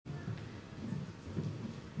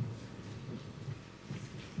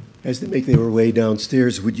As they make their way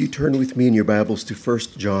downstairs, would you turn with me in your Bibles to 1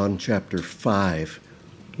 John chapter 5?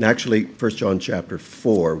 And actually, 1 John chapter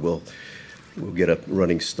 4, we'll get a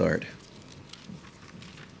running start.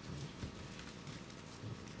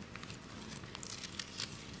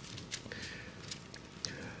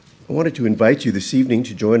 I wanted to invite you this evening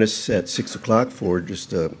to join us at 6 o'clock for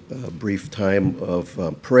just a brief time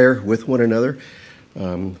of prayer with one another.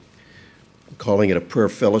 Calling it a prayer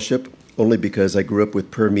fellowship. Only because I grew up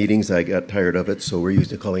with prayer meetings, I got tired of it, so we're used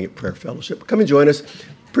to calling it prayer fellowship. Come and join us.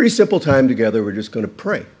 Pretty simple time together. We're just going to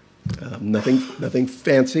pray. Nothing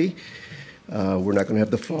fancy. We're not going to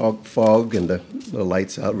have the fog and the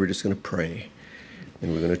lights out. We're just going to pray,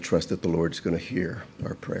 and we're going to trust that the Lord's going to hear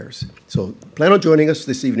our prayers. So plan on joining us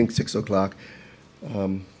this evening, 6 o'clock.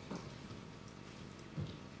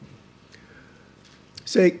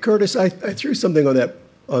 Say, Curtis, I threw something on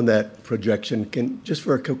that projection. Just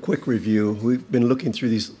for a quick review, we've been looking through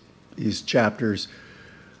these chapters,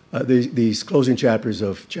 these closing chapters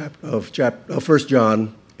of 1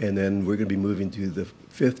 John, and then we're going to be moving to the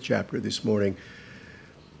 5th chapter this morning.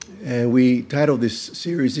 And we titled this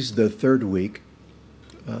series, this is the third week,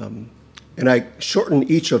 and I shortened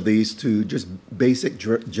each of these to just basic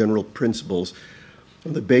general principles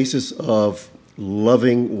on the basis of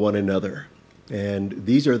loving one another. And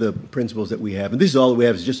these are the principles that we have. And this is all we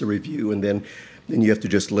have is just a review, and then you have to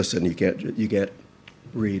just listen. You can't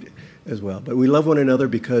read as well. But we love one another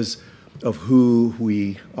because of who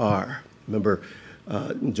we are. Remember,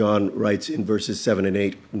 John writes in verses 7 and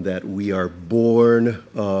 8 that we are born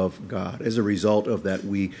of God. As a result of that,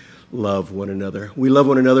 we love one another. We love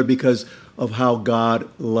one another because of how God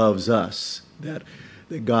loves us. That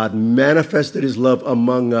God manifested his love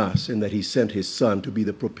among us and that he sent his Son to be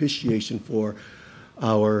the propitiation for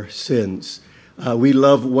our sins. We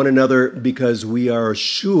love one another because we are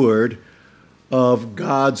assured of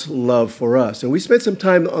God's love for us. And we spent some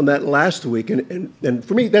time on that last week. And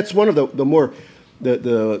for me, that's one of the more,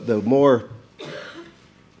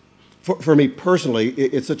 for me personally,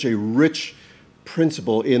 it's such a rich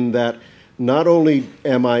principle in that not only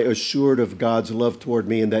am I assured of God's love toward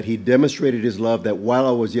me and that he demonstrated his love, that while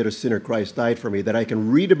I was yet a sinner, Christ died for me, that I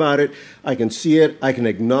can read about it, I can see it, I can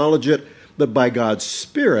acknowledge it, but by God's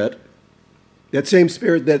Spirit, that same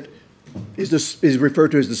Spirit that is referred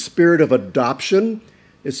to as the Spirit of adoption,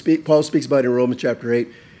 Paul speaks about in Romans chapter 8,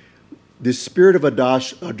 the Spirit of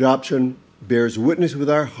adoption bears witness with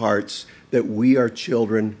our hearts that we are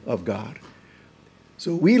children of God.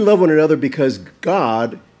 So we love one another because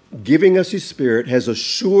God, giving us his Spirit, has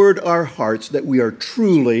assured our hearts that we are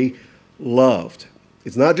truly loved.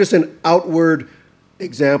 It's not just an outward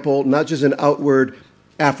example, not just an outward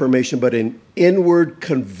affirmation, but an inward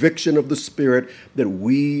conviction of the Spirit that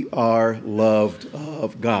we are loved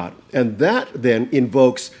of God. And that then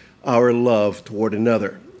invokes our love toward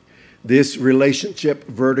another. This relationship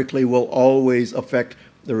vertically will always affect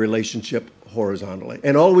the relationship horizontally,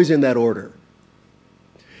 and always in that order.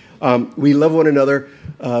 We love one another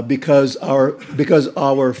because our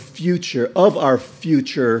future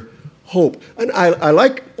hope. And I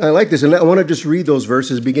like this, and I want to just read those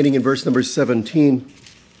verses beginning in verse number 17,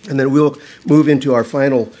 and then we'll move into our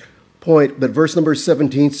final point. But verse number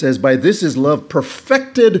 17 says, "By this is love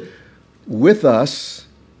perfected with us,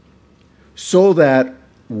 so that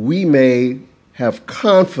we may have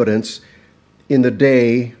confidence in the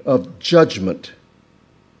day of judgment.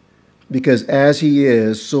 Because as he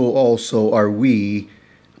is, so also are we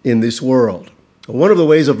in this world." One of the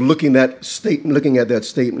ways of looking at that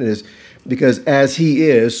statement is because as he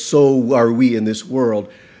is, so are we in this world.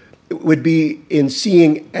 It would be in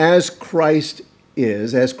seeing as Christ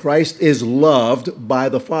is loved by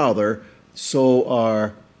the Father, so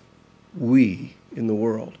are we in the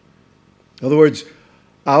world. In other words,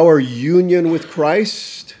 our union with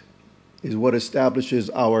Christ is what establishes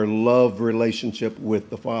our love relationship with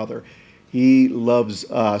the Father. He loves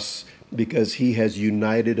us because he has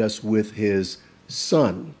united us with his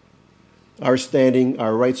Son. Our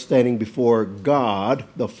right standing before God,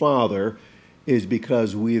 the Father, is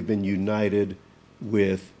because we have been united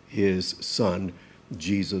with his Son,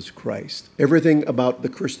 Jesus Christ. Everything about the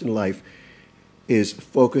Christian life is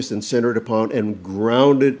focused and centered upon and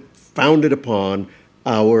founded upon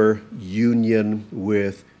our union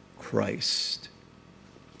with Christ.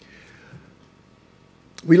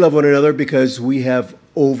 We love one another because we have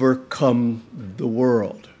overcome the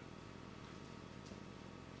world.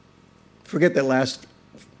 Forget that last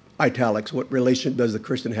italics. What relation does the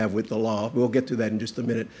Christian have with the law? We'll get to that in just a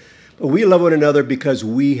minute. But we love one another because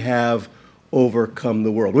we have overcome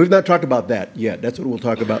the world. We've not talked about that yet. That's what we'll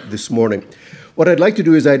talk about this morning. What I'd like to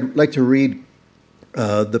do is I'd like to read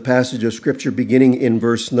the passage of Scripture beginning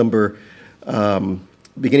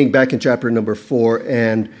back in chapter number 4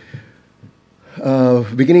 and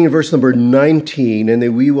beginning in verse number 19, and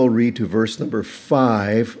then we will read to verse number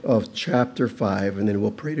 5 of chapter 5, and then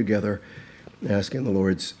we'll pray together, asking the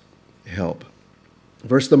Lord's help.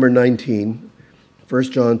 Verse number 19, 1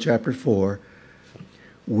 John chapter 4,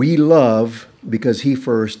 we love because he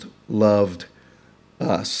first loved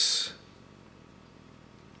us.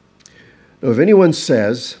 Now, if anyone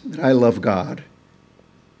says that I love God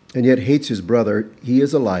and yet hates his brother, he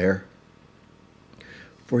is a liar.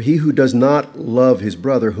 For he who does not love his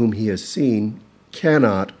brother whom he has seen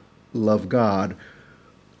cannot love God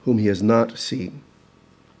whom he has not seen.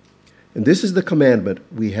 And this is the commandment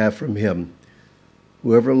we have from him.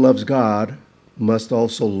 Whoever loves God must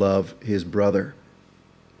also love his brother.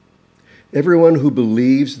 Everyone who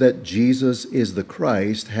believes that Jesus is the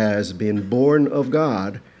Christ has been born of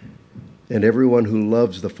God, and everyone who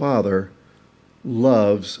loves the Father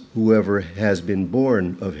loves whoever has been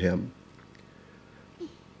born of him.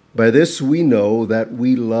 By this we know that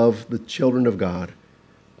we love the children of God,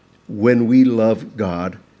 when we love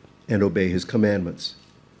God and obey his commandments.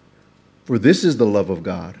 For this is the love of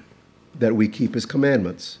God, that we keep his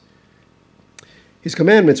commandments. His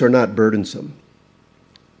commandments are not burdensome.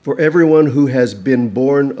 For everyone who has been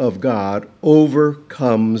born of God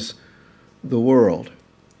overcomes the world.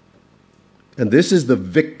 And this is the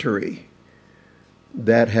victory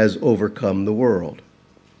that has overcome the world,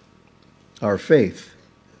 our faith.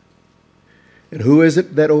 And who is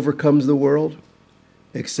it that overcomes the world?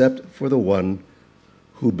 Except for the one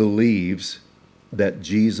who believes that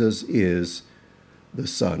Jesus is the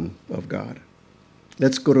Son of God.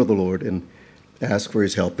 Let's go to the Lord and ask for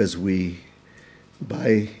his help as we,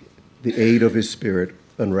 by the aid of his Spirit,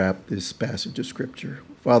 unwrap this passage of Scripture.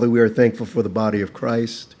 Father, we are thankful for the body of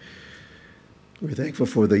Christ. We're thankful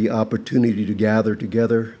for the opportunity to gather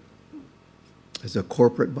together as a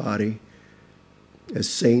corporate body, as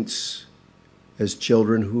saints, as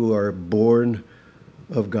children who are born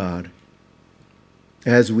of God.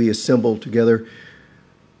 As we assemble together,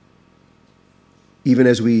 even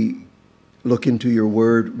as we look into your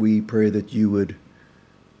word, we pray that you would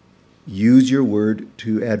use your word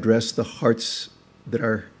to address the hearts that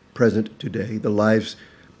are present today, the lives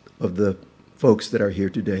of the folks that are here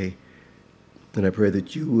today. And I pray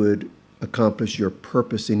that you would accomplish your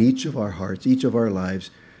purpose in each of our hearts, each of our lives,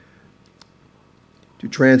 to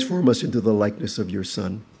transform us into the likeness of your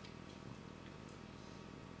Son.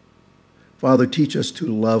 Father, teach us to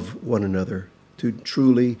love one another, to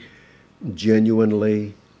truly,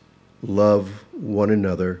 genuinely love one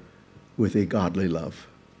another with a godly love.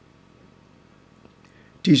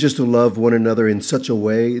 Teach us to love one another in such a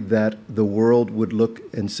way that the world would look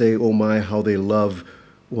and say, oh my, how they love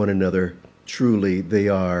one another. Truly, they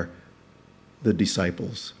are the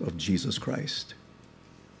disciples of Jesus Christ.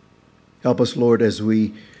 Help us, Lord, as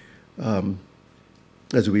we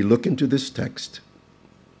look into this text.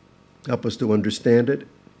 Help us to understand it.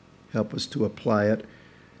 Help us to apply it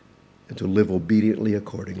and to live obediently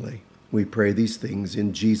accordingly. We pray these things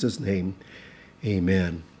in Jesus' name.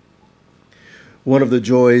 Amen. One of the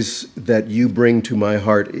joys that you bring to my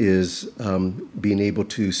heart is being able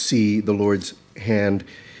to see the Lord's hand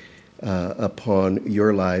upon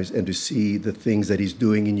your lives and to see the things that he's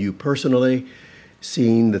doing in you personally,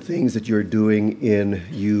 seeing the things that you're doing in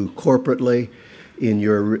you corporately,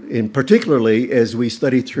 in particularly as we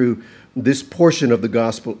study through this portion of the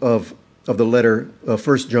gospel of the letter of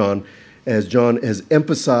 1 John, as John has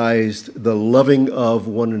emphasized the loving of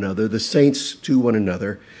one another, the saints to one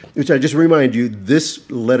another, which I just remind you, this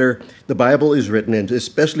letter, the Bible is written, and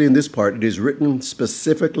especially in this part, it is written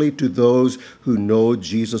specifically to those who know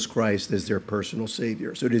Jesus Christ as their personal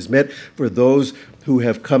Savior. So it is meant for those who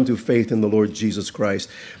have come to faith in the Lord Jesus Christ.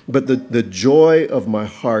 But the joy of my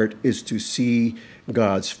heart is to see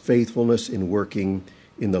God's faithfulness in working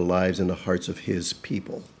in the lives and the hearts of his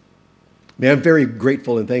people. Man, I'm very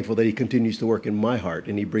grateful and thankful that he continues to work in my heart,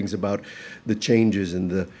 and he brings about the changes and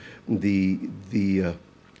the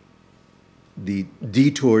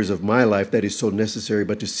detours of my life that is so necessary.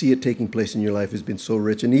 But to see it taking place in your life has been so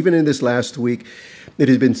rich. And even in this last week, it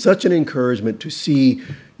has been such an encouragement to see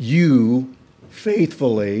you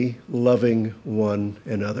faithfully loving one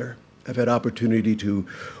another. I've had opportunity to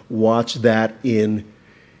watch that in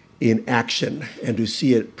action and to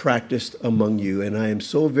see it practiced among you. And I am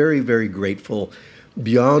so very, very grateful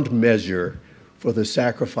beyond measure for the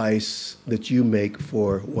sacrifice that you make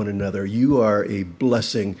for one another. You are a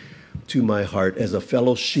blessing to my heart. As a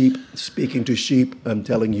fellow sheep speaking to sheep, I'm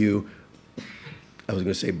telling you, I was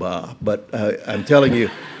going to say bah, but I'm telling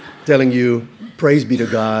you, Praise be to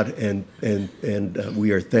God, and we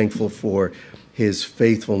are thankful for his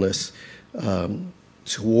faithfulness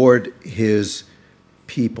toward his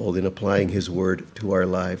people in applying his word to our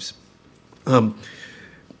lives. When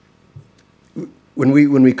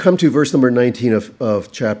we come to verse number 19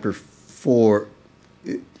 of chapter 4,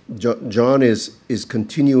 John is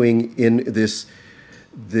continuing in this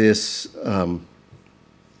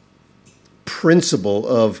principle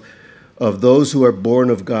of those who are born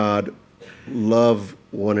of God love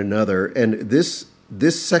one another. And this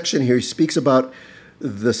section here speaks about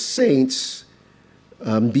the saints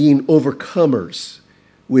being overcomers.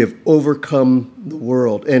 We have overcome the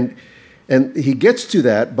world. And he gets to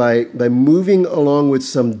that by moving along with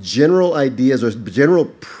some general ideas or general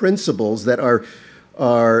principles that are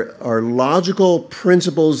logical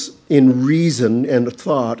principles in reason and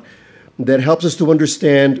thought that helps us to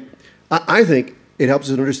understand, I think it helps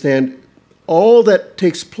us to understand all that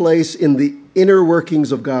takes place in the inner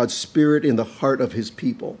workings of God's Spirit in the heart of his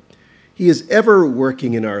people. He is ever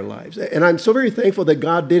working in our lives. And I'm so very thankful that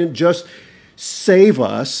God didn't just save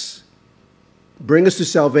us, bring us to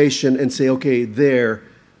salvation and say, okay, there,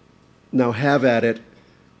 now have at it.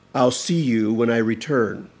 I'll see you when I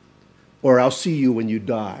return, or I'll see you when you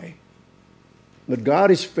die. But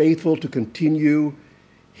God is faithful to continue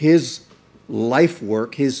his life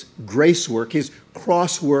work, his grace work, his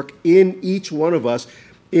cross work in each one of us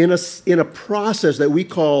in a process that we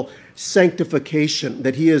call sanctification,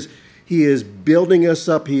 that he is building us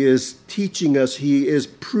up, he is teaching us, he is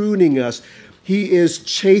pruning us, he is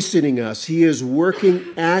chastening us, he is working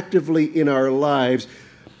actively in our lives.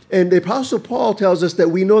 And the Apostle Paul tells us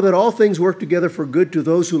that we know that all things work together for good to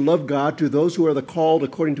those who love God, to those who are the called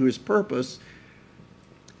according to his purpose.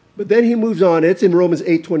 But then he moves on. It's in Romans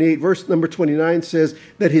 8:28. Verse number 29 says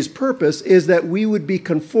that his purpose is that we would be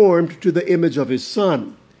conformed to the image of his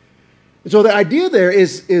Son. And so the idea there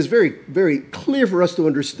is very, very clear for us to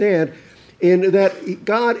understand, in that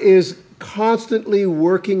God is constantly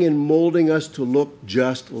working and molding us to look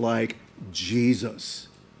just like Jesus.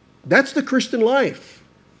 That's the Christian life.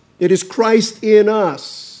 It is Christ in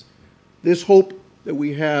us, this hope that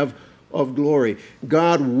we have of glory.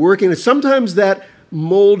 God working. And sometimes that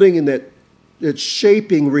molding and that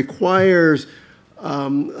shaping requires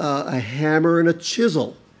a hammer and a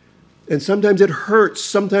chisel. And sometimes it hurts.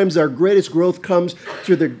 Sometimes our greatest growth comes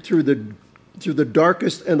through the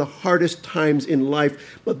darkest and the hardest times in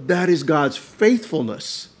life. But that is God's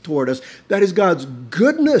faithfulness toward us. That is God's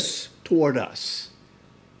goodness toward us.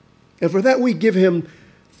 And for that we give him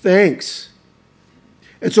thanks.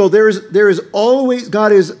 And so there is always,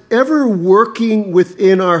 God is ever working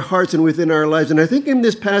within our hearts and within our lives. And I think in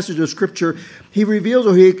this passage of Scripture, he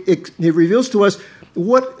reveals to us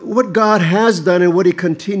what God has done and what he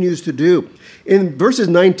continues to do. In verses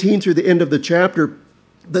 19 through the end of the chapter,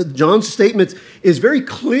 John's statement is very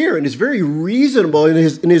clear and is very reasonable in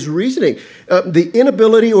his reasoning. The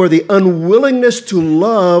inability or the unwillingness to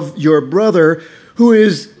love your brother who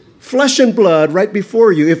is flesh and blood right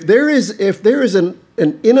before you. If there is an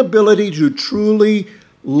inability to truly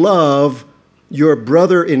love your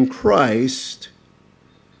brother in Christ,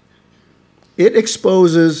 it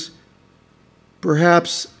exposes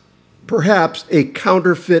perhaps a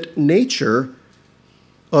counterfeit nature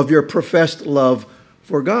of your professed love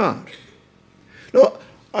for God. Now,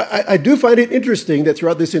 I do find it interesting that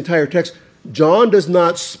throughout this entire text, John does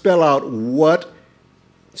not spell out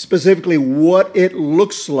specifically what it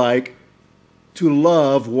looks like to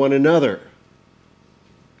love one another.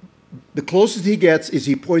 The closest he gets is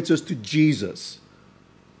he points us to Jesus.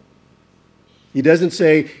 He doesn't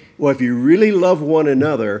say, well, if you really love one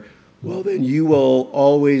another, well, then you will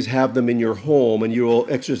always have them in your home and you will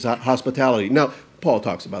exercise hospitality. Now, Paul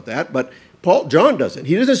talks about that, but John doesn't.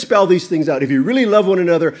 He doesn't spell these things out. If you really love one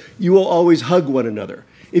another, you will always hug one another.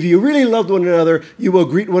 If you really loved one another, you will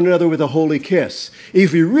greet one another with a holy kiss.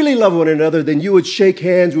 If you really love one another, then you would shake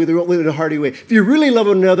hands with a hearty way. If you really love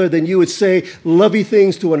one another, then you would say lovey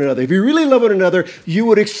things to one another. If you really love one another, you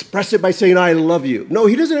would express it by saying, I love you. No,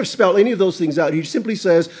 he doesn't have to spell any of those things out. He simply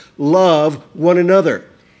says, love one another.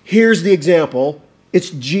 Here's the example.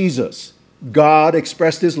 It's Jesus. God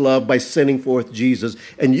expressed his love by sending forth Jesus.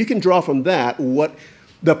 And you can draw from that what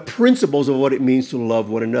the principles of what it means to love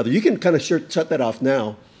one another. You can kind of shut that off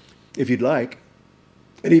now, if you'd like,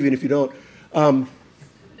 and even if you don't.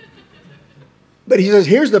 But he says,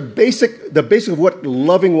 here's the basic of what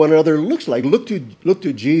loving one another looks like. Look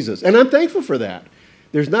to Jesus, and I'm thankful for that.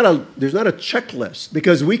 There's not a checklist,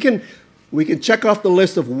 because we can check off the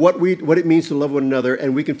list of what it means to love one another,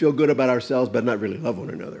 and we can feel good about ourselves, but not really love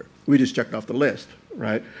one another. We just checked off the list,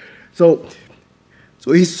 right? So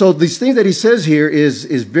So these things that he says here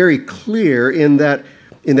is very clear in that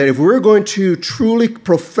if we're going to truly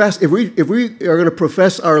profess, if we are going to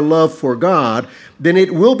profess our love for God, then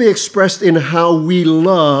it will be expressed in how we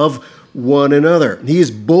love one another. He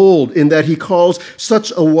is bold in that he calls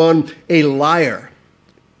such a one a liar.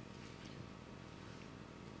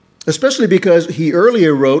 Especially because he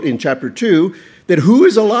earlier wrote in chapter 2 that who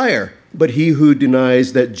is a liar but he who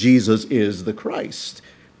denies that Jesus is the Christ.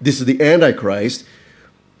 This is the Antichrist,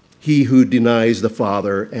 he who denies the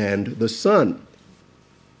Father and the Son.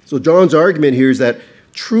 So John's argument here is that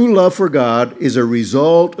true love for God is a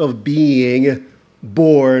result of being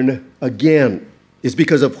born again. It's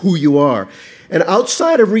because of who you are. And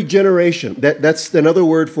outside of regeneration, that's another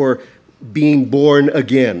word for being born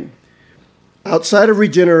again. Outside of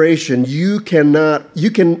regeneration, you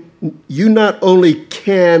not only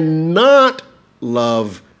cannot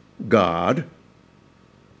love God,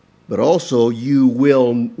 but also you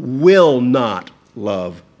will not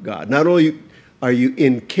love God. Not only are you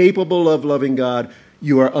incapable of loving God,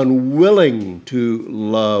 you are unwilling to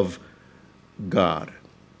love God.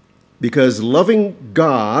 Because loving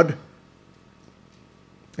God,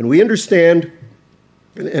 and we understand,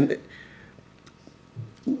 and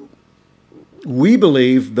we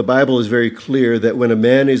believe the Bible is very clear that when a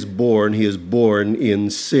man is born, he is born in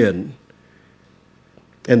sin.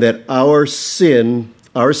 And that our sin,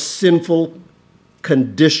 our sinful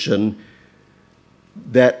condition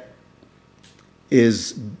that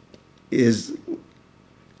is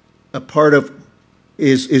a part of,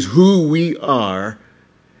 is who we are,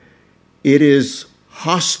 it is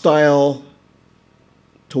hostile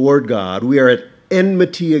toward God. We are at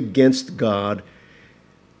enmity against God,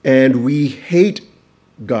 and we hate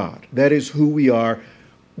God. That is who we are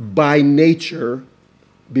by nature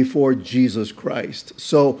before Jesus Christ.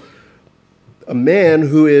 So a man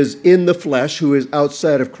who is in the flesh, who is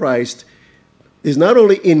outside of Christ, is not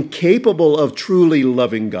only incapable of truly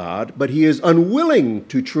loving God, but he is unwilling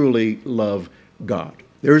to truly love God.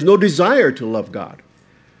 There is no desire to love God.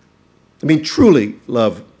 I mean, truly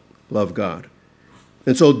love God.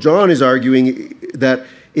 And so John is arguing that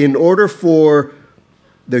in order for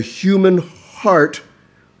the human heart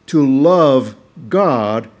to love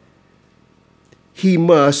God, he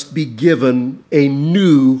must be given a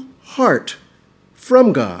new heart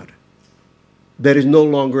from God that is no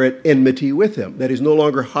longer at enmity with him, that is no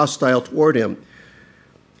longer hostile toward him.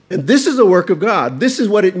 And this is the work of God. This is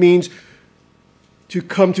what it means to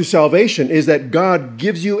come to salvation, is that God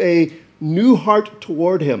gives you a new heart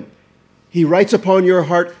toward him. He writes upon your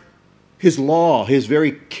heart his law, his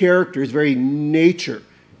very character, his very nature.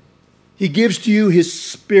 He gives to you his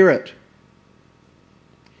spirit.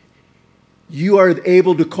 You are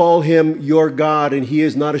able to call him your God, and he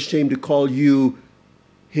is not ashamed to call you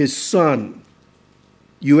his son.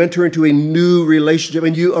 You enter into a new relationship,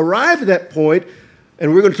 and you arrive at that point,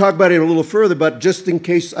 and we're going to talk about it a little further, but just in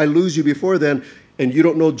case I lose you before then, and you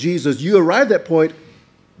don't know Jesus, you arrive at that point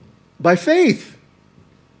by faith,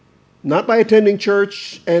 not by attending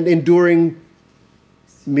church and enduring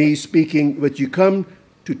me speaking, but you come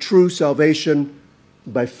to true salvation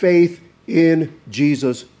by faith in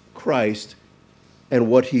Jesus Christ and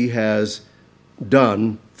what he has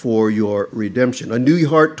done for your redemption. A new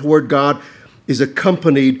heart toward God is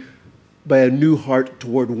accompanied by a new heart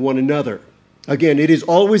toward one another. Again, it is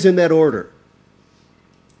always in that order.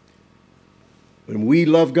 When we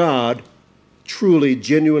love God, truly,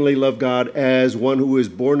 genuinely love God as one who is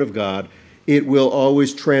born of God, it will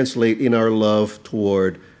always translate in our love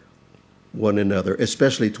toward one another,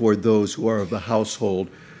 especially toward those who are of the household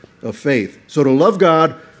of faith. So to love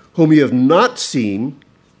God whom you have not seen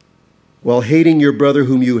while hating your brother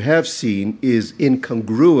whom you have seen is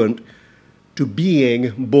incongruent to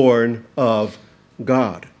being born of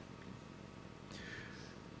God.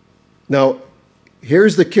 Now,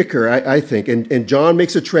 here's the kicker, I think, and John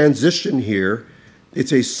makes a transition here.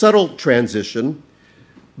 It's a subtle transition,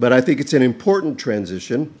 but I think it's an important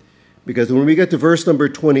transition, because when we get to verse number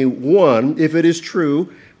 21, if it is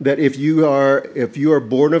true that if you are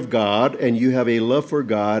born of God and you have a love for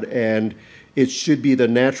God, and it should be the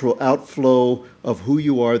natural outflow of who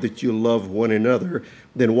you are that you love one another,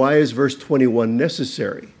 then why is verse 21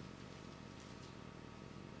 necessary?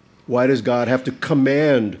 Why does God have to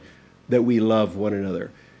command that we love one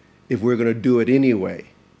another if we're going to do it anyway?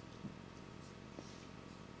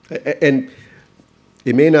 And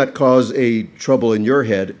it may not cause a trouble in your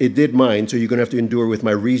head. It did mine, so you're going to have to endure with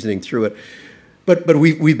my reasoning through it. But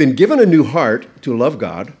we've been given a new heart to love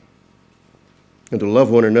God and to love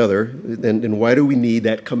one another. And why do we need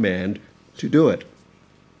that command to do it?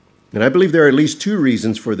 And I believe there are at least two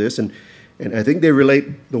reasons for this. And And I think they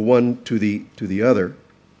relate the one to the other.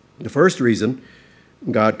 The first reason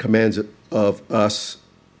God commands of us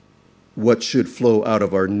what should flow out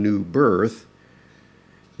of our new birth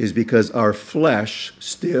is because our flesh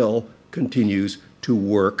still continues to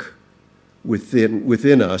work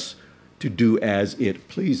within us to do as it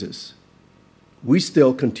pleases. We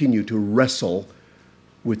still continue to wrestle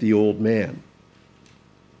with the old man.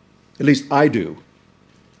 At least I do,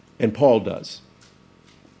 and Paul does.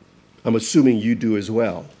 I'm assuming you do as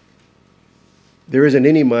well. There isn't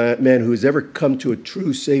any man who has ever come to a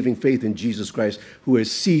true saving faith in Jesus Christ who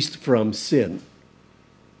has ceased from sin.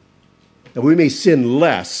 Now, we may sin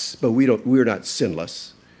less, but we're not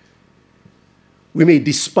sinless. We may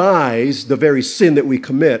despise the very sin that we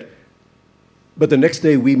commit, but the next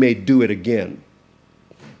day we may do it again.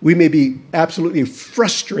 We may be absolutely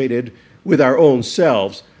frustrated with our own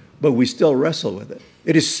selves, but we still wrestle with it.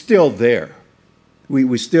 It is still there.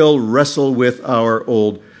 We still wrestle with our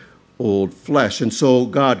old flesh. And so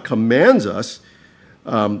God commands us,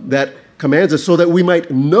 so that we might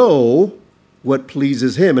know what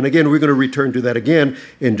pleases him. And again, we're going to return to that again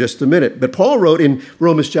in just a minute. But Paul wrote in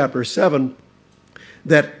Romans chapter 7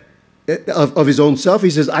 that of his own self, he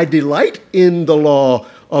says, I delight in the law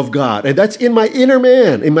of God. And that's in my inner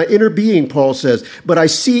man, in my inner being, Paul says. But I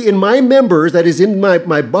see in my members, that is in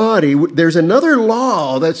my body, there's another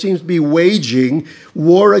law that seems to be waging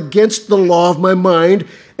war against the law of my mind,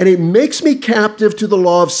 and it makes me captive to the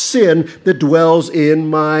law of sin that dwells in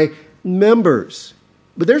my members.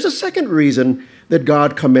 But there's a second reason that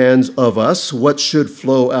God commands of us what should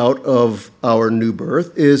flow out of our new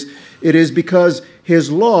birth it is because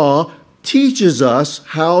his law teaches us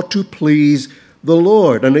how to please the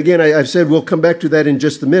Lord. And again, I've said we'll come back to that in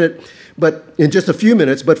just a minute, but in just a few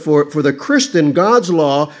minutes. But for the Christian, God's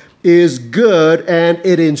law is good and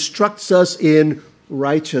it instructs us in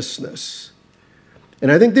righteousness.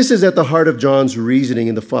 And I think this is at the heart of John's reasoning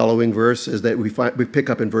in the following verses that we pick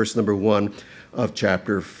up in verse number 1 of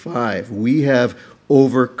chapter 5. We have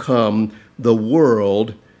overcome the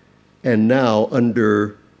world and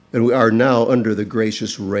we are now under the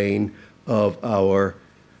gracious reign of our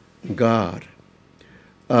God.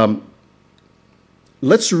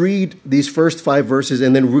 Let's read these first 5 verses,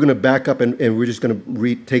 and then we're going to back up and we're just going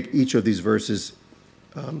to take each of these verses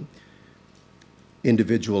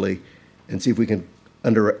individually and see if we can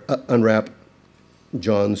unwrap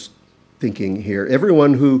John's thinking here.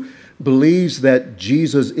 Everyone who believes that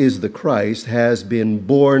Jesus is the Christ has been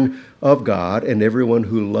born of God, and everyone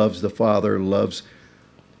who loves the Father loves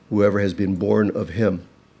whoever has been born of him.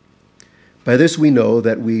 By this we know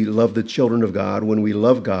that we love the children of God when we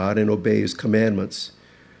love God and obey his commandments.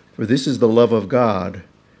 For this is the love of God,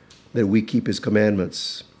 that we keep his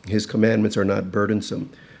commandments. His commandments are not burdensome.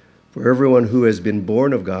 For everyone who has been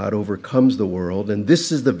born of God overcomes the world, and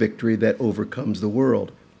this is the victory that overcomes the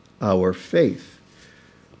world, our faith.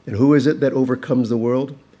 And who is it that overcomes the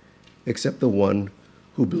world? Except the one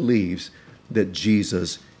who believes that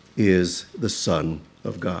Jesus is the Son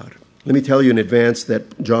of God. Let me tell you in advance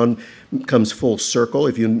that John comes full circle.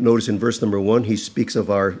 If you notice in verse number 1, he speaks of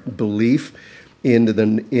our belief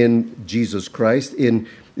in Jesus Christ, in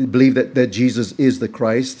believe that Jesus is the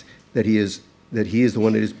Christ, that he is the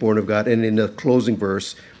one that is born of God. And in the closing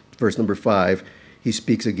verse number 5, he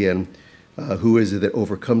speaks again, who is it that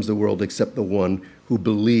overcomes the world except the one who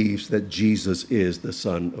believes that Jesus is the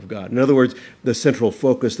Son of God. In other words, the central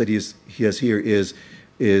focus that he has here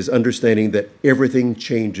is understanding that everything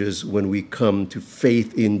changes when we come to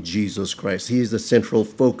faith in Jesus Christ. He is the central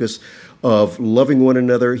focus of loving one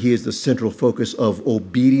another. He is the central focus of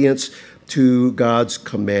obedience to God's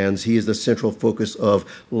commands. He is the central focus of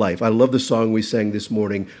life. I love the song we sang this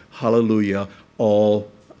morning, Hallelujah,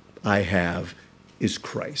 all I have is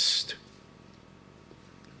Christ.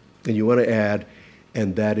 And you want to add,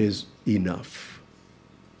 and that is enough.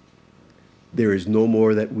 There is no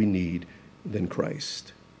more that we need than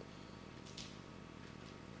Christ.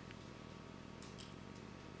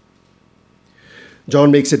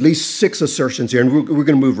 John makes at least 6 assertions here, and we're going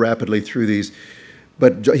to move rapidly through these,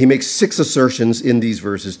 but he makes 6 assertions in these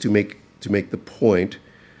verses to make the point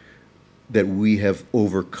that we have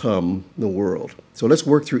overcome the world. So let's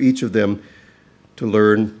work through each of them to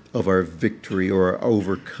learn of our victory or our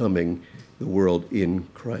overcoming the world in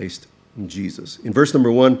Christ Jesus. In verse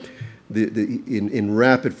number 1, in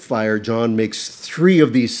rapid fire, John makes 3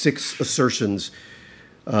 of these 6 assertions.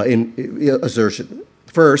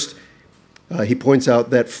 First, he points out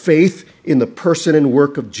that faith in the person and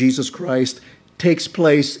work of Jesus Christ takes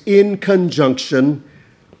place in conjunction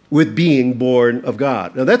with being born of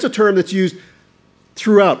God. Now, that's a term that's used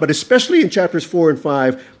throughout, but especially in chapters 4 and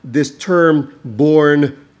 5, this term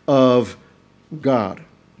born of God.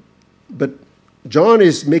 But John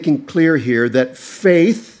is making clear here that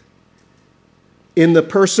faith in the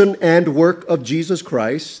person and work of Jesus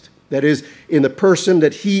Christ, that is, in the person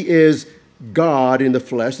that he is God in the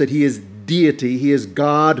flesh, that he is deity, he is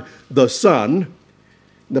God the Son,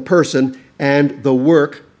 the person, and the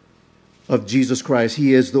work of Jesus Christ.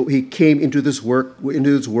 He came into this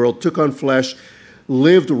world, took on flesh,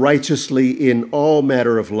 lived righteously in all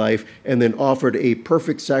matter of life, and then offered a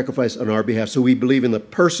perfect sacrifice on our behalf. So we believe in the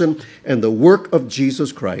person and the work of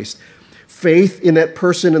Jesus Christ. Faith in that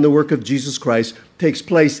person and the work of Jesus Christ takes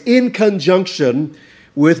place in conjunction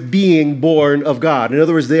with being born of God. In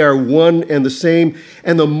other words, they are one and the same.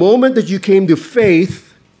 And the moment that you came to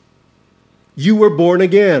faith, you were born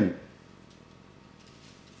again.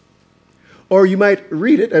 Or you might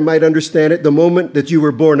read it and might understand it, the moment that you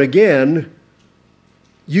were born again,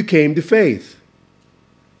 you came to faith.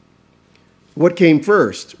 What came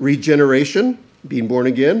first? Regeneration, being born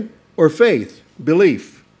again, or faith,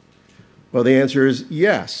 belief? Well, the answer is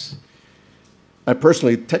yes. I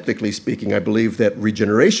personally, technically speaking, I believe that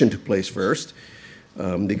regeneration took place first,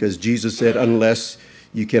 because Jesus said,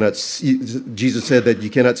 Jesus said that you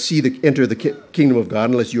cannot enter the kingdom of God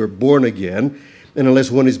unless you are born again, and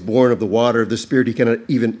unless one is born of the water of the Spirit, he cannot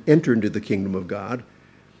even enter into the kingdom of God.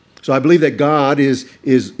 So I believe that God is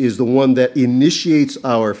the one that initiates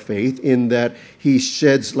our faith, in that he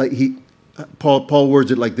sheds, Paul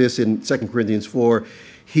words it like this in 2 Corinthians 4,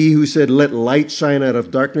 he who said, "Let light shine out of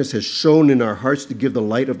darkness," has shone in our hearts to give the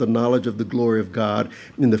light of the knowledge of the glory of God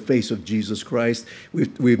in the face of Jesus Christ.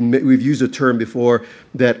 We've used a term before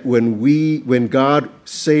that when God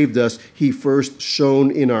saved us, he first shone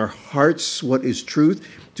in our hearts what is truth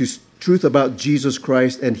about Jesus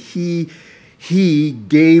Christ, and he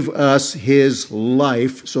gave us his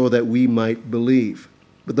life so that we might believe.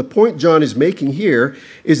 But the point John is making here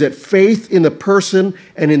is that faith in the person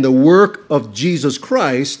and in the work of Jesus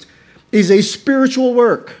Christ is a spiritual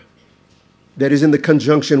work that is in the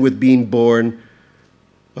conjunction with being born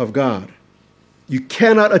of God. You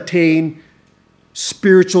cannot attain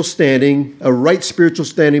spiritual standing, a right spiritual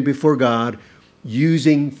standing before God,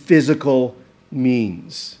 using physical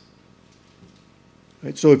means.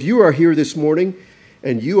 Right? So if you are here this morning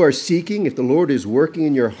and you are seeking, if the Lord is working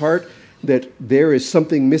in your heart, that there is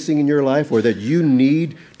something missing in your life, or that you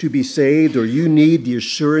need to be saved, or you need the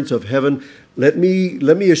assurance of heaven, let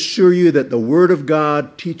me assure you that the Word of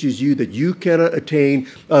God teaches you that you cannot attain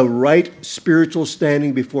a right spiritual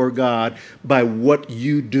standing before God by what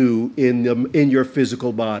you do in your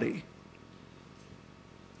physical body.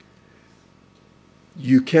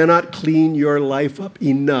 You cannot clean your life up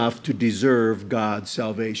enough to deserve God's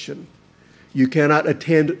salvation. You cannot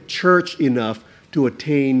attend church enough to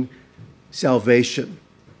attain salvation.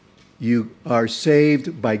 You are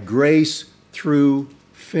saved by grace through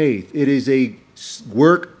faith. It is a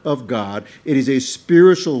work of God. It is a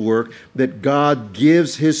spiritual work that God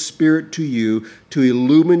gives his Spirit to you to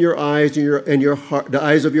illumine your eyes and your heart, the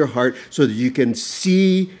eyes of your heart, so that you can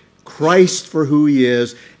see Christ for who he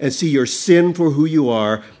is and see your sin for who you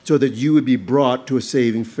are, so that you would be brought to a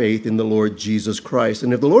saving faith in the Lord Jesus Christ.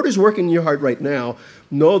 And if the Lord is working in your heart right now,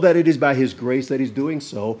 know that it is by his grace that he's doing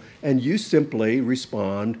so, and you simply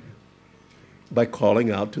respond by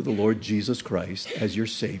calling out to the Lord Jesus Christ as your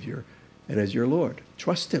Savior and as your Lord.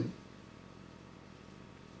 Trust him.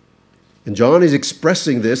 And John is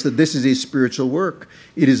expressing this, that this is a spiritual work.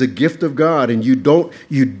 It is a gift of God, and you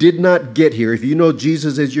did not get here. If you know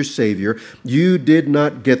Jesus as your Savior, you did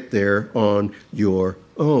not get there on your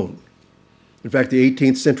own. In fact, the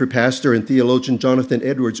 18th century pastor and theologian Jonathan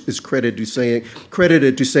Edwards is credited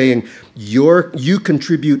to saying, you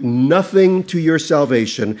contribute nothing to your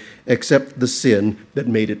salvation except the sin that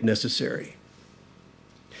made it necessary.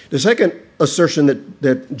 The second assertion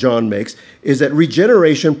that John makes is that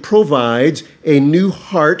regeneration provides a new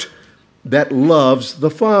heart that loves the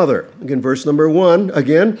Father. Again, verse number 1,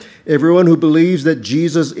 again, everyone who believes that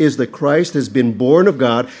Jesus is the Christ has been born of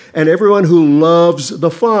God, and everyone who loves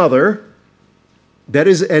the Father, that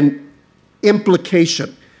is an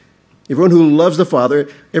implication. Everyone who loves the Father,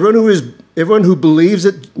 everyone who believes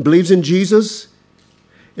in Jesus,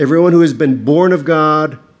 everyone who has been born of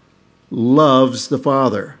God loves the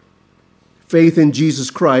Father. Faith in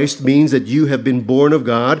Jesus Christ means that you have been born of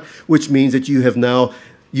God, which means that you have now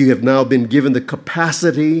been given the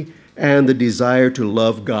capacity and the desire to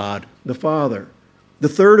love God the Father. The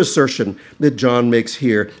third assertion that John makes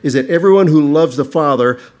here is that everyone who loves the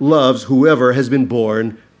Father loves whoever has been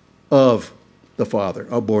born of the Father,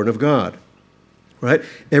 or born of God. right?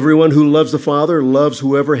 Everyone who loves the Father loves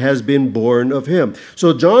whoever has been born of him.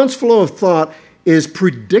 So John's flow of thought is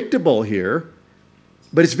predictable here,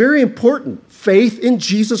 but it's very important. Faith in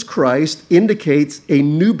Jesus Christ indicates a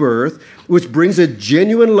new birth, which brings a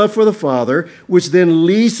genuine love for the Father, which then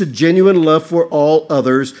leads to genuine love for all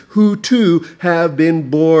others who too have been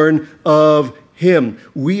born of him.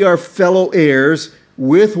 We are fellow heirs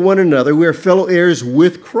with one another. We are fellow heirs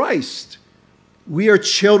with Christ. We are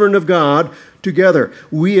children of God together.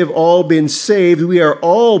 We have all been saved. We are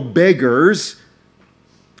all beggars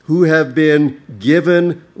who have been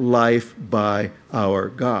given life by our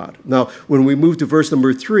God. Now, when we move to verse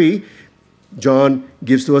number 3, John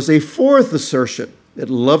gives to us a fourth assertion, that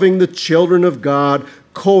loving the children of God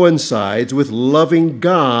coincides with loving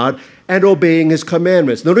God and obeying his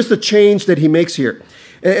commandments. Notice the change that he makes here.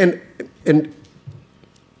 And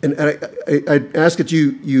I ask that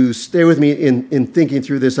you stay with me in thinking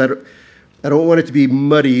through this. I don't want it to be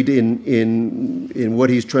muddied in what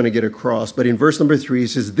he's trying to get across. But in verse number 3, he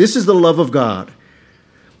says, "This is the love of God,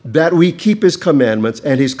 that we keep his commandments,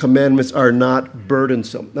 and his commandments are not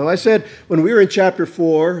burdensome." Now, I said when we were in chapter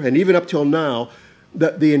 4, and even up till now,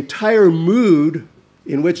 that the entire mood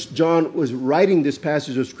in which John was writing this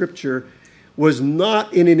passage of Scripture was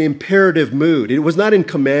not in an imperative mood. It was not in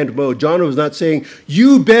command mode. John was not saying,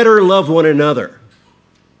 you better love one another.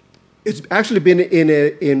 It's actually been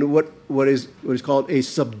in what is called a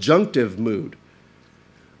subjunctive mood,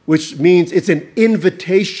 which means it's an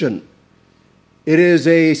invitation. It is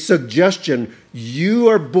a suggestion. You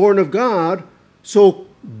are born of God, so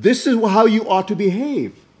this is how you ought to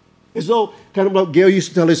behave. As though, kind of like Gail used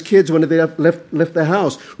to tell his kids when they left the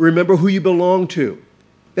house, remember who you belong to.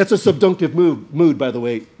 That's a subjunctive mood, by the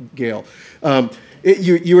way, Gail.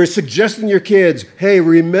 You are suggesting your kids, hey,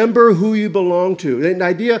 remember who you belong to. And the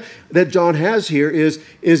idea that John has here is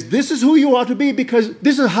this is who you ought to be, because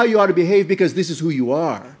this is how you ought to behave, because this is who you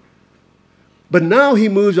are. But now he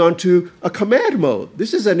moves on to a command mode.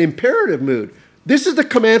 This is an imperative mood. This is the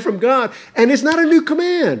command from God, and it's not a new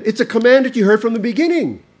command. It's a command that you heard from the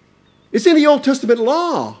beginning. It's in the Old Testament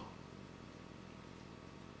law.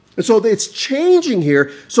 And so it's changing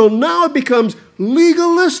here. So now it becomes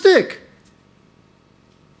legalistic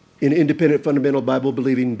in independent, fundamental,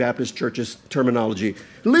 Bible-believing Baptist churches terminology.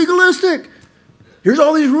 Legalistic. Here's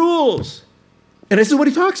all these rules. And this is what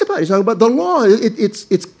he talks about. He's talking about the law. It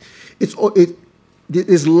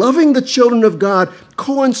is loving the children of God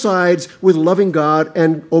coincides with loving God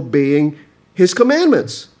and obeying his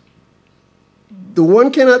commandments. The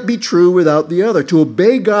one cannot be true without the other. To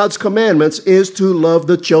obey God's commandments is to love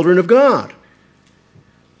the children of God.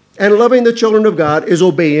 And loving the children of God is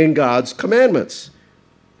obeying God's commandments.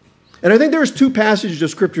 And I think there's two passages of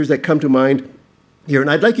scriptures that come to mind here,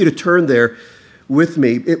 and I'd like you to turn there with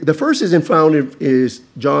me. The first is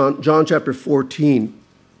John chapter 14.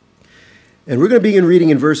 And we're going to begin reading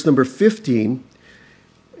in verse number 15.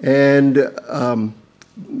 And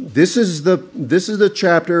this is the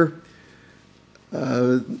chapter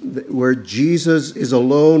where Jesus is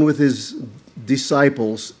alone with his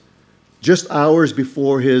disciples just hours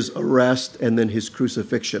before his arrest and then his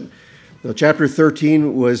crucifixion. Now, chapter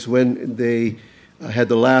 13 was when they had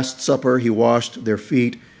the Last Supper. He washed their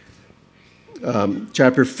feet.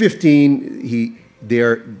 Chapter 15,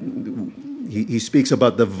 he speaks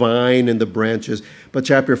about the vine and the branches. But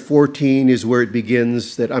chapter 14 is where it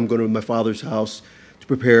begins that I'm going to my Father's house to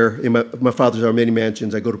prepare. In my Father's are many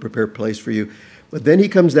mansions. I go to prepare a place for you. But then he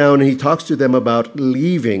comes down and he talks to them about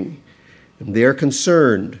leaving. And they're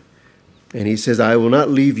concerned. And he says, I will not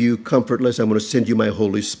leave you comfortless. I'm going to send you my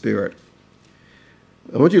Holy Spirit.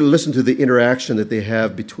 I want you to listen to the interaction that they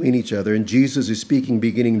have between each other. And Jesus is speaking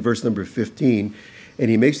beginning in verse number 15. And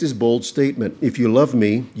he makes this bold statement, if you love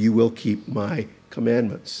me, you will keep my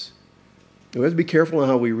commandments. We have to be careful on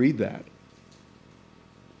how we read that.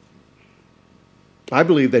 I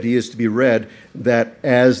believe that he is to be read that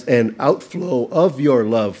as an outflow of your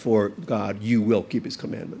love for God, you will keep his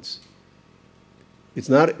commandments. It's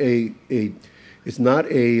not a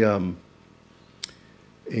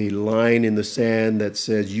line in the sand that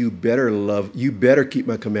says you better keep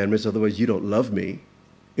my commandments, otherwise you don't love me.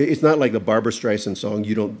 It's not like the Barbra Streisand song,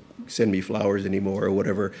 you don't send me flowers anymore or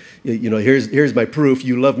whatever. Here's my proof,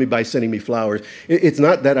 you love me by sending me flowers. It's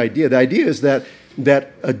not that idea. The idea is that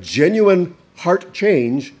a genuine heart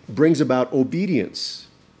change brings about obedience,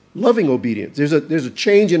 loving obedience. There's a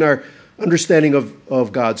change in our understanding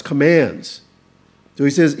of God's commands. So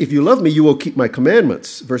he says, if you love me, you will keep my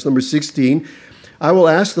commandments. Verse number 16, I will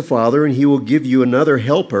ask the Father, and he will give you another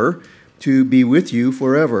helper to be with you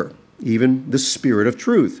forever. even the Spirit of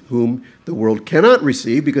truth, whom the world cannot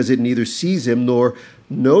receive because it neither sees him nor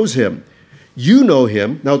knows him. You know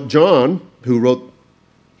him. Now, John, who wrote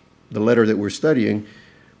the letter that we're studying,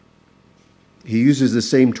 he uses the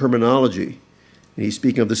same terminology. And he's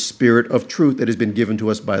speaking of the Spirit of truth that has been given to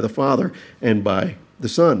us by the Father and by the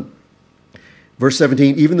Son. Verse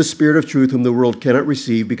 17, even the Spirit of truth whom the world cannot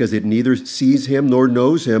receive because it neither sees him nor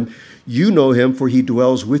knows him. You know him, for he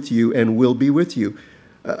dwells with you and will be with you.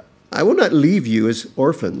 I will not leave you as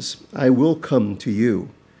orphans. I will come to you.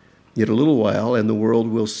 Yet a little while, and the world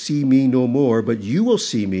will see me no more, but you will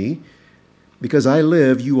see me. Because I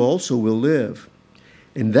live, you also will live.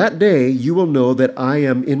 In that day you will know that I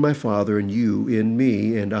am in my Father, and you in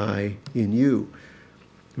me, and I in you.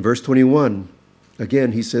 Verse 21,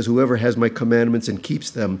 again, he says, whoever has my commandments and keeps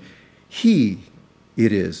them, he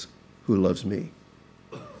it is who loves me.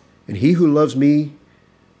 And he who loves me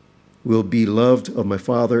will be loved of my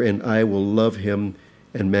Father, and I will love him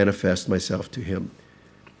and manifest myself to him.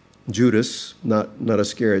 Judas, not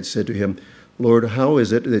Iscariot, said to him, Lord, how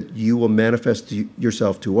is it that you will manifest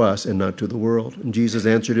yourself to us and not to the world? And Jesus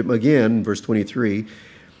answered him again, verse 23,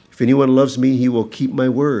 if anyone loves me, he will keep my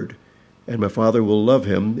word, and my Father will love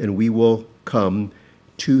him, and we will come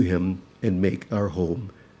to him and make our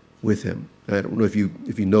home with him. I don't know if you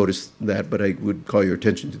noticed that, but I would call your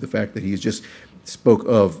attention to the fact that he's just spoke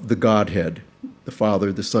of the Godhead, the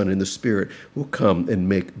Father, the Son, and the Spirit will come and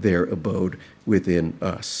make their abode within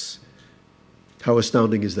us. How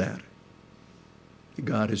astounding is that?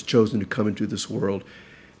 God has chosen to come into this world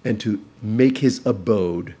and to make his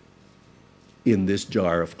abode in this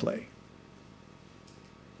jar of clay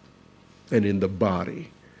and in the body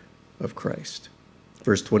of Christ.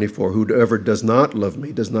 Verse 24, whoever does not love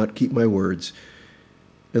me does not keep my words,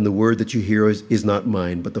 and the word that you hear is not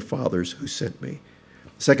mine, but the Father's who sent me.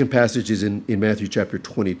 The second passage is in Matthew chapter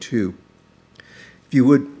 22. If you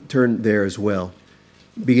would turn there as well,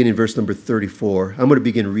 beginning in verse number 34. I'm going to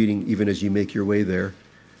begin reading even as you make your way there.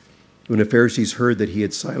 When the Pharisees heard that he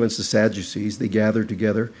had silenced the Sadducees, they gathered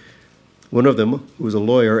together. One of them, who was a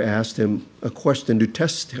lawyer, asked him a question to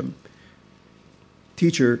test him.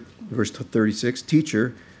 Teacher, verse 36,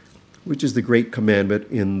 Teacher, which is the great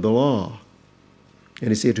commandment in the law? And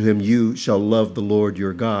he said to him, you shall love the Lord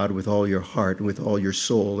your God with all your heart and with all your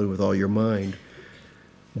soul and with all your mind.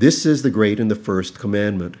 This is the great and the first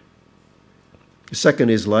commandment. The second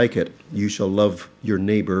is like it. You shall love your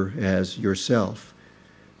neighbor as yourself.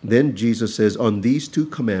 Then Jesus says, on these two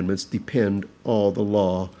commandments depend all the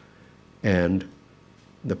law and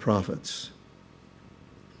the prophets.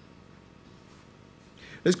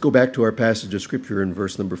 Let's go back to our passage of Scripture in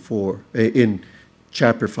verse number 4, in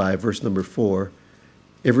chapter 5, verse number 4.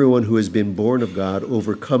 Everyone who has been born of God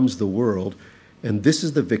overcomes the world, and this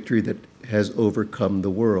is the victory that has overcome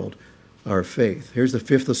the world, our faith. Here's the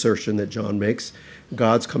fifth assertion that John makes.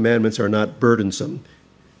 God's commandments are not burdensome,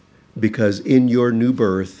 because in your new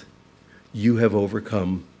birth, you have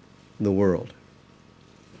overcome the world.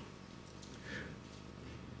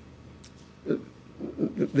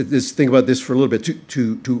 Let's think about this for a little bit.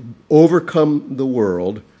 To overcome the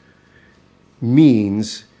world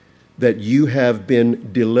means that you have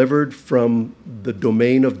been delivered from the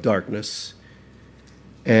domain of darkness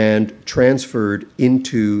and transferred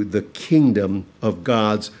into the kingdom of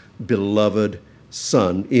God's beloved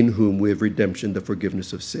Son, in whom we have redemption, the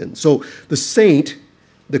forgiveness of sin. So the saint,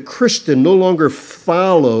 the Christian, no longer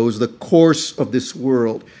follows the course of this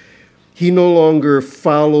world. He no longer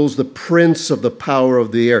follows the prince of the power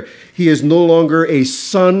of the air. He is no longer a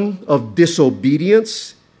son of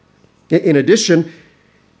disobedience. In addition,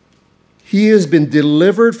 he has been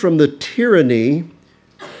delivered from the tyranny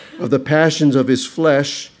of the passions of his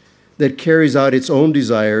flesh that carries out its own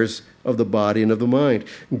desires of the body and of the mind.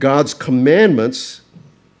 God's commandments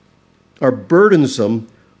are burdensome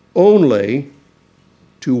only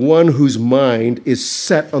to one whose mind is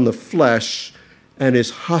set on the flesh and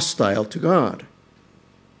is hostile to God,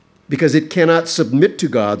 because it cannot submit to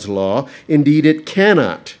God's law. Indeed, it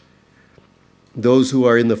cannot. Those who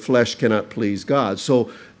are in the flesh cannot please God.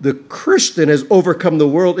 So the Christian has overcome the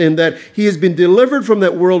world in that he has been delivered from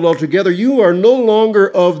that world altogether. You are no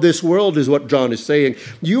longer of this world, is what John is saying.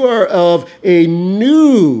 You are of a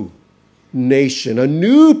new nation, a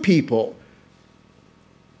new people.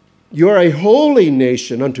 You are a holy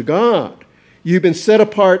nation unto God. You've been set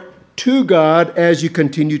apart to God as you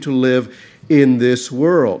continue to live in this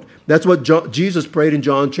world. That's what Jesus prayed in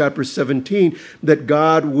John chapter 17, that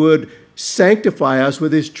God would sanctify us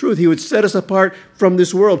with his truth. He would set us apart from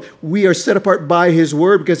this world. We are set apart by his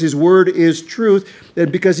word because his word is truth,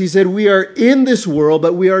 and because he said we are in this world,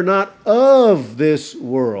 but we are not of this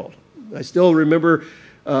world. I still remember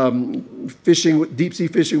fishing, deep sea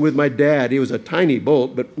fishing with my dad. It was a tiny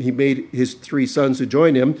boat, but he made his 3 sons to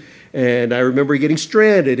join him. And I remember getting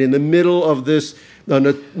stranded in the middle of this, on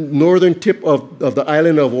the northern tip of the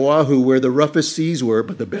island of Oahu, where the roughest seas were,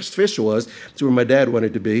 but the best fish was. That's where my dad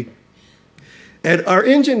wanted to be. And our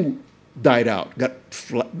engine died out,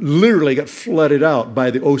 literally got flooded out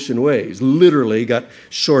by the ocean waves, literally got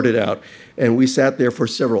shorted out. And we sat there for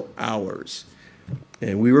several hours.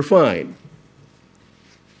 And we were fine,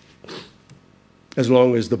 as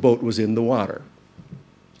long as the boat was in the water.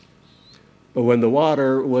 But when the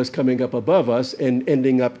water was coming up above us and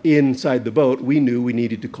ending up inside the boat, we knew we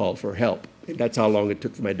needed to call for help. That's how long it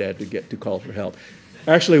took for my dad to get to call for help.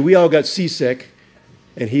 Actually, we all got seasick,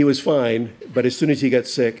 and he was fine, but as soon as he got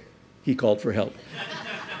sick, he called for help.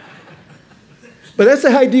 But that's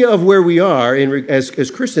the idea of where we are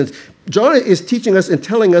as Christians. John is teaching us and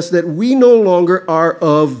telling us that we no longer are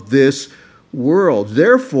of this world.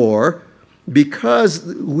 Therefore, because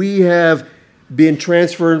we have been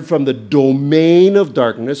transferred from the domain of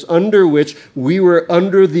darkness, under which we were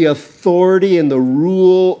under the authority and the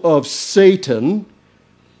rule of Satan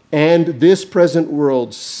and this present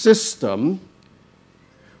world system,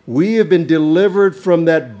 we have been delivered from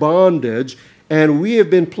that bondage, and we have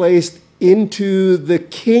been placed into the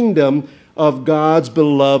kingdom of God's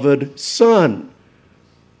beloved Son.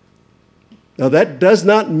 Now, that does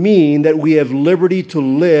not mean that we have liberty to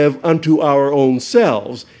live unto our own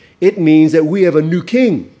selves. It means that we have a new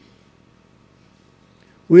king.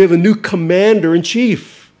 We have a new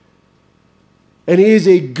commander-in-chief. And he is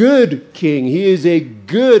a good king. He is a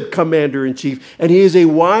good commander-in-chief. And he is a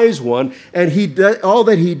wise one. And all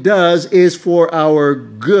that he does is for our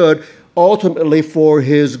good, ultimately for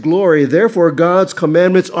his glory. Therefore, God's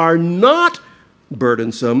commandments are not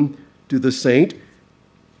burdensome to the saint,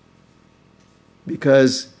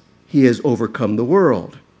 because he has overcome the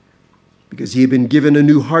world, because he had been given a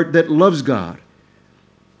new heart that loves God.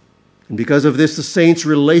 And because of this, the saint's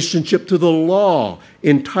relationship to the law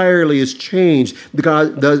entirely is changed.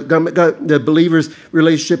 The believer's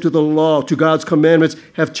relationship to the law, to God's commandments,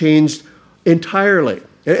 have changed entirely.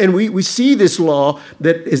 And we see this law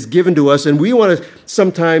that is given to us, and we want to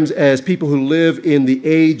sometimes, as people who live in the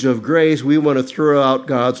age of grace, we want to throw out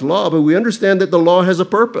God's law, but we understand that the law has a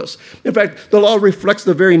purpose. In fact, the law reflects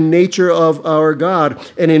the very nature of our God.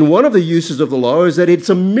 And in one of the uses of the law is that it's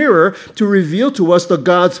a mirror to reveal to us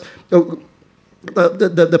the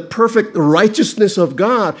perfect righteousness of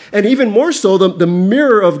God. And even more so, the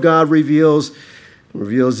mirror of God reveals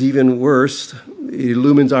even worse. It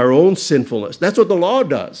illumines our own sinfulness. That's what the law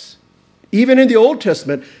does. Even in the Old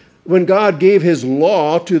Testament, when God gave his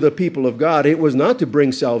law to the people of God, it was not to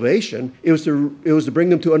bring salvation. It was to bring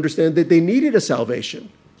them to understand that they needed a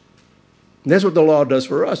salvation. And that's what the law does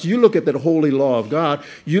for us. You look at that holy law of God,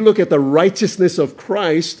 you look at the righteousness of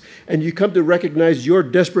Christ, and you come to recognize your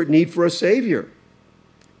desperate need for a Savior.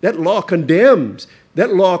 That law condemns.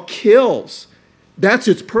 That law kills. That's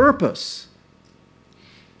its purpose.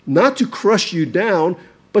 Not to crush you down,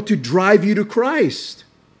 but to drive you to Christ.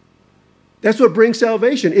 That's what brings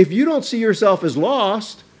salvation. If you don't see yourself as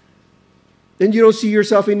lost, then you don't see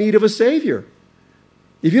yourself in need of a Savior.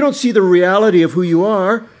 If you don't see the reality of who you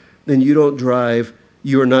are, then you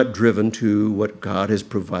are not driven to what God has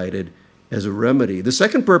provided as a remedy. The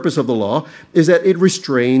second purpose of the law is that it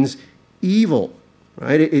restrains evil.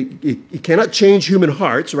 Right? It cannot change human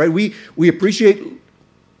hearts. Right? We appreciate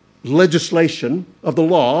legislation of the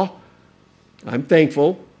law. I'm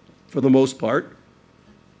thankful, for the most part,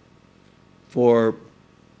 for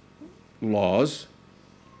laws.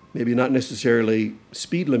 Maybe not necessarily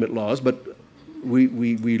speed limit laws, but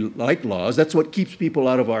we like laws. That's what keeps people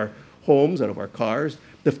out of our homes, out of our cars.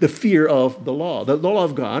 The fear of the law. The law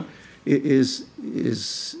of God is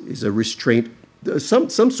a restraint, some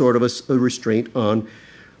sort of a restraint on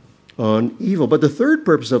evil. But the third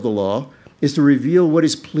purpose of the law is to reveal what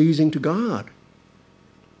is pleasing to God.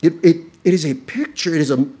 It is a picture. It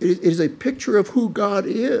is a picture of who God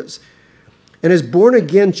is. And as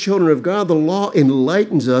born-again children of God, the law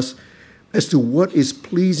enlightens us as to what is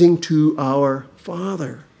pleasing to our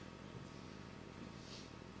Father.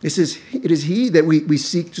 It is He that we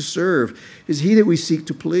seek to serve. It is He that we seek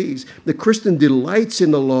to please. The Christian delights in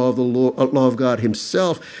the law of God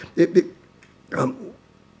Himself.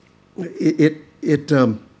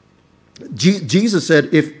 Jesus said,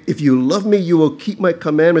 if you love me, you will keep my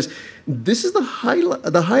commandments. This is the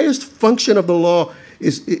highest function of the law,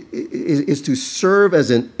 is to serve as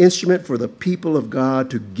an instrument for the people of God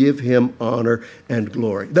to give him honor and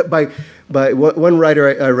glory. That by one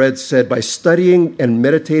writer I read said, by studying and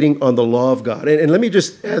meditating on the law of God. And let me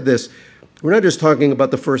just add this. We're not just talking about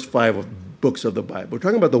the first 5 books of the Bible. We're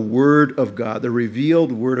talking about the Word of God, the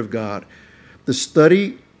revealed Word of God. The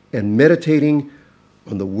study and meditating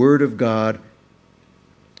on the Word of God,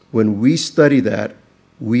 when we study that,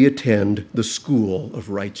 we attend the school of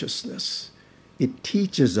righteousness. It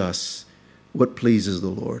teaches us what pleases the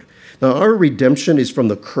Lord. Now, our redemption is from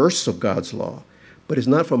the curse of God's law, but it's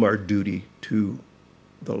not from our duty to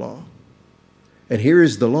the law. And here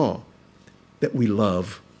is the law, that we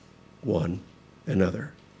love one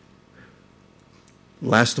another.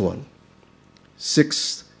 Last one,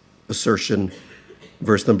 6th assertion,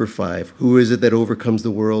 verse number 5. Who is it that overcomes the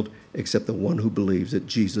world except the one who believes that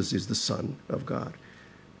Jesus is the Son of God?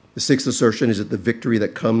 The 6th assertion is that the victory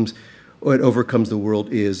that comes or it overcomes the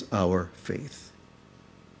world is our faith.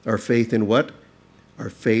 Our faith in what?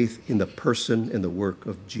 Our faith in the person and the work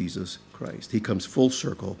of Jesus Christ. He comes full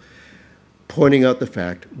circle, pointing out the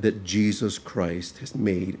fact that Jesus Christ has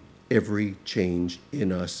made every change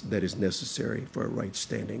in us that is necessary for a right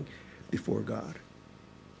standing before God.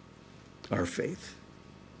 Our faith.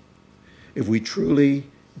 If we truly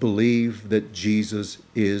believe that Jesus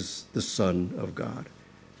is the Son of God,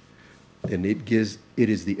 then it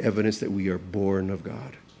is the evidence that we are born of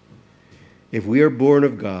God. If we are born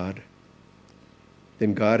of God,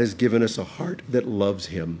 then God has given us a heart that loves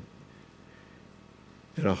him.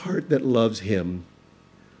 And a heart that loves him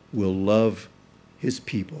will love his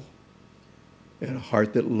people. And a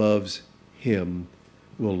heart that loves him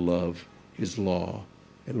will love his law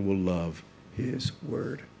and will love his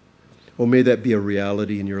word. Oh, may that be a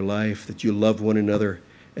reality in your life, that you love one another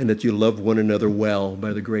and that you love one another well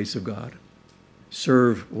by the grace of God.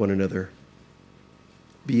 Serve one another.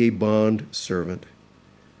 Be a bond servant.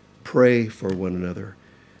 Pray for one another.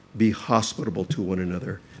 Be hospitable to one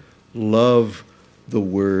another. Love the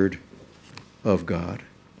word of God.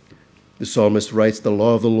 The psalmist writes, the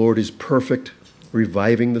law of the Lord is perfect,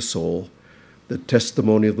 reviving the soul. The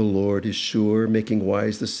testimony of the Lord is sure, making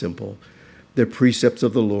wise the simple. The precepts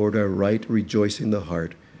of the Lord are right, rejoicing the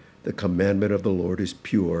heart. The commandment of the Lord is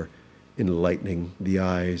pure, enlightening the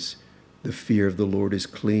eyes. The fear of the Lord is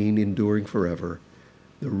clean, enduring forever.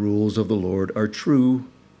 The rules of the Lord are true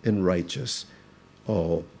and righteous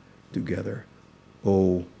altogether.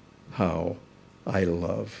 Oh, how I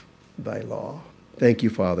love thy law. Thank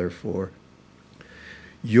you, Father, for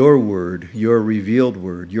your word, your revealed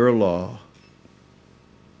word, your law.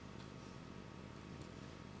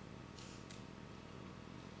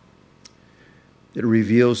 It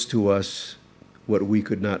reveals to us what we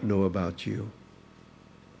could not know about you.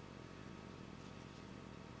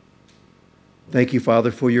 Thank you,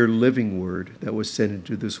 Father, for your living word that was sent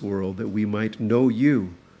into this world, that we might know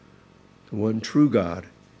you, the one true God,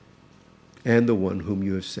 and the one whom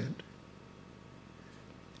you have sent.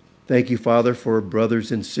 Thank you, Father, for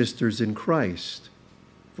brothers and sisters in Christ,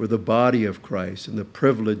 for the body of Christ and the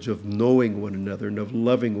privilege of knowing one another and of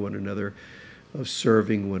loving one another, of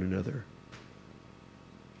serving one another.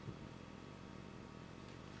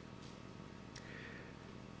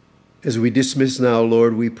 As we dismiss now,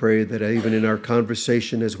 Lord, we pray that even in our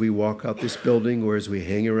conversation as we walk out this building or as we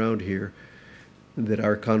hang around here, that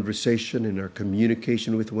our conversation and our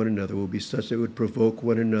communication with one another will be such that it would provoke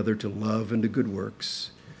one another to love and to good works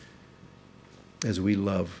as we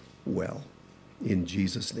love well. In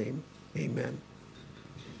Jesus' name, amen.